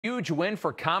Huge win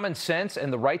for common sense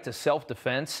and the right to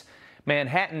self-defense.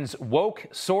 Manhattan's woke,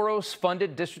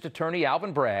 Soros-funded District Attorney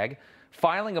Alvin Bragg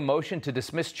filing a motion to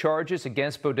dismiss charges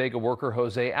against bodega worker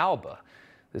Jose Alba.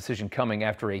 Decision coming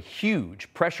after a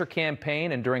huge pressure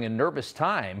campaign and during a nervous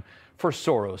time for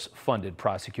Soros-funded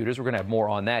prosecutors. We're going to have more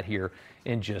on that here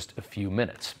in just a few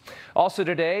minutes. Also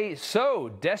today, so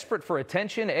desperate for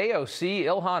attention, AOC,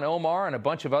 Ilhan Omar, and a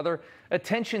bunch of other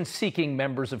attention-seeking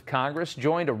members of Congress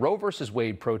joined a Roe v.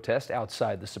 Wade protest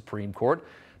outside the Supreme Court.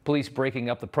 Police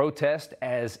breaking up the protest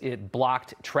as it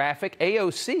blocked traffic.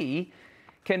 AOC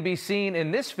can be seen in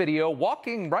this video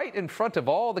walking right in front of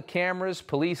all the cameras.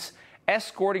 Police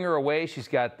escorting her away. She's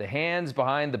got the hands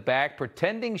behind the back,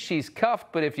 pretending she's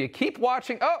cuffed. But if you keep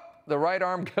watching, oh, the right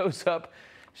arm goes up.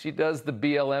 She does the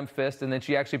BLM fist, and then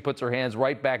she actually puts her hands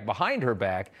right back behind her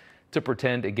back to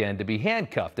pretend again to be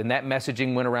handcuffed. And that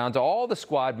messaging went around to all the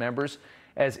squad members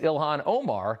as Ilhan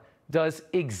Omar does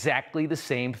exactly the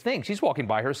same thing. She's walking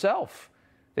by herself.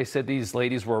 They said these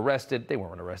ladies were arrested. They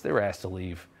weren't arrested. They were asked to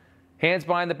leave. Hands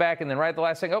behind the back, and then right at the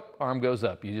last thing, oh, arm goes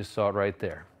up. You just saw it right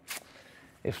there.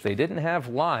 If they didn't have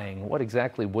lying, what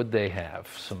exactly would they have?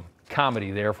 Some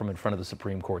comedy there from in front of the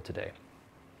Supreme Court today.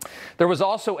 There was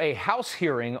also a House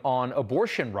hearing on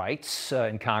abortion rights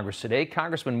in Congress today.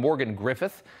 Congressman Morgan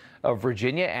Griffith of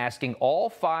Virginia asking all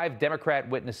 5 Democrat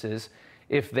witnesses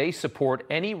if they support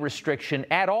any restriction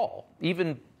at all,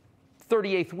 even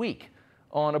 38th week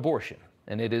on abortion.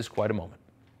 And it is quite a moment.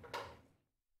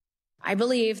 I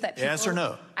believe that people, yes or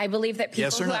no? I believe that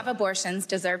people who have abortions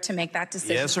deserve to make that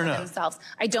decision for themselves.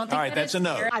 I don't think that's a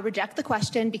no. I reject the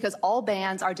question because all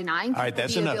bans are denying people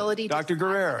the ability to Dr.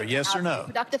 Guerrero, yes or no?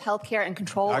 Productive health care and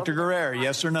control. Dr. Guerrero,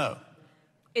 yes or no?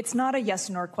 It's not a yes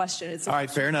or no question. It's all right,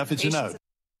 fair enough. It's a no.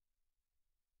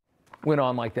 Went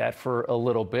on like that for a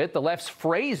little bit. The left's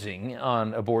phrasing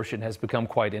on abortion has become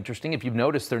quite interesting. If you've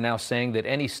noticed, they're now saying that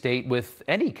any state with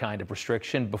any kind of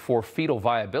restriction before fetal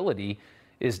viability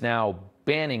is now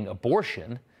banning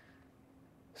abortion.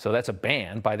 So that's a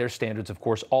ban. By their standards, of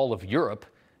course, all of Europe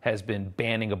has been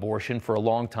banning abortion for a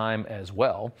long time as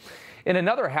well. In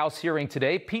another House hearing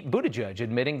today, Pete Buttigieg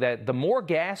admitting that the more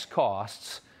gas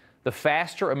costs, the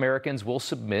faster Americans will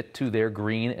submit to their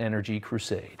green energy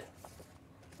crusade.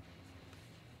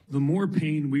 The more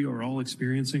pain we are all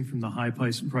experiencing from the high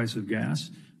price of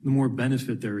gas, the more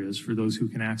benefit there is for those who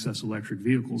can access electric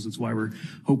vehicles. It's why we're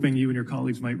hoping you and your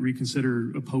colleagues might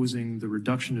reconsider opposing the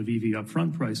reduction of EV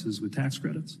upfront prices with tax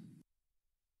credits.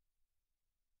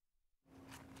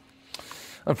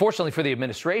 Unfortunately for the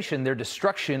administration, their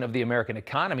destruction of the American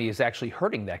economy is actually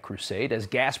hurting that crusade as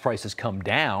gas prices come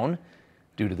down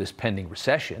due to this pending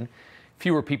recession.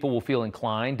 Fewer people will feel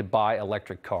inclined to buy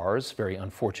electric cars. Very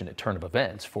unfortunate turn of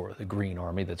events for the Green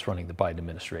Army that's running the Biden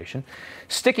administration.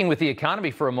 Sticking with the economy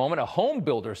for a moment, a home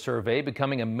builder survey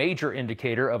becoming a major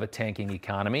indicator of a tanking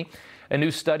economy. A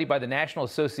new study by the National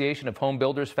Association of Home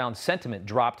Builders found sentiment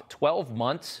dropped 12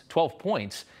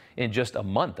 points in just a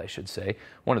month, I should say.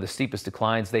 One of the steepest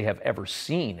declines they have ever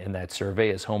seen in that survey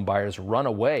as home buyers run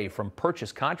away from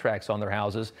purchase contracts on their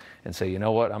houses and say, you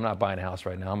know what, I'm not buying a house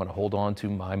right now. I'm going to hold on to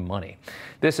my money.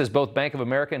 This is both Bank of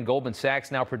America and Goldman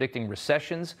Sachs now predicting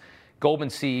recessions. Goldman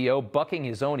CEO bucking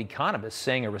his own economists,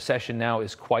 saying a recession now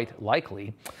is quite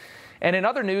likely. And in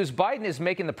other news, Biden is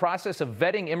making the process of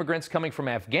vetting immigrants coming from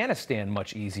Afghanistan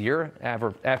much easier.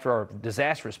 After our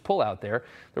disastrous pullout there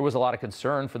was a lot of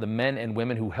concern for the men and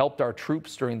women who helped our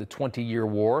troops during the 20-year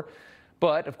war.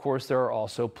 But, of course, there are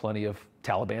also plenty of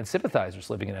Taliban sympathizers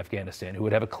living in Afghanistan who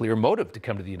would have a clear motive to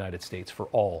come to the United States for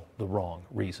all the wrong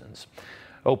reasons.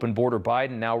 Open border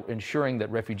Biden now ensuring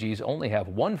that refugees only have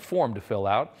one form to fill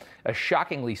out, a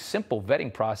shockingly simple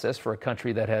vetting process for a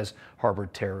country that has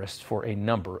harbored terrorists for a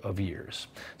number of years.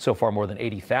 So far, more than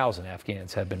 80,000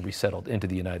 Afghans have been resettled into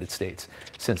the United States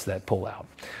since that pullout.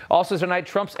 Also tonight,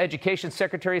 Trump's education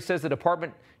secretary says the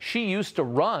department she used to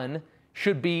run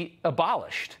should be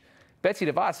abolished. Betsy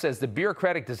DeVos says the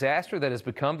bureaucratic disaster that has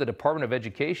become the Department of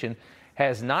Education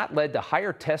has not led to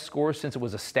higher test scores since it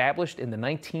was established in the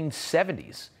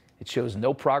 1970s. It shows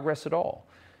no progress at all.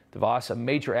 DeVos, a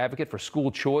major advocate for school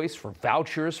choice, for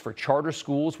vouchers, for charter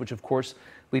schools, which of course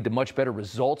lead to much better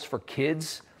results for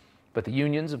kids. But the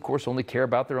unions, of course, only care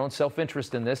about their own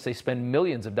self-interest in this. They spend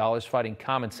millions of dollars fighting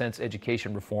common sense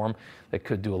education reform that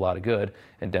could do a lot of good.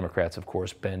 And Democrats, of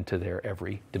course, bend to their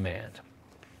every demand.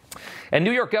 And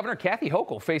New York Governor Kathy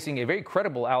Hochul facing a very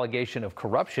credible allegation of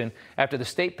corruption after the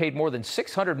state paid more than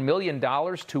 $600 million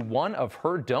to one of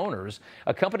her donors.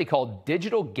 A company called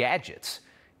Digital Gadgets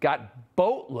got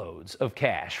boatloads of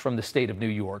cash from the state of New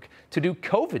York to do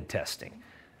COVID testing.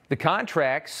 The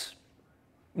contracts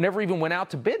never even went out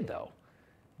to bid, though.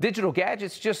 Digital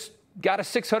Gadgets just got a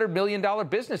 $600 million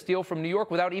business deal from New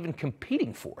York without even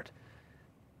competing for it.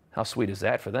 How sweet is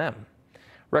that for them?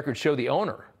 Records show the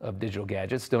owner of Digital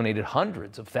Gadgets donated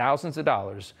hundreds of thousands of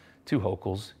dollars to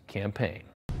Hochul's campaign.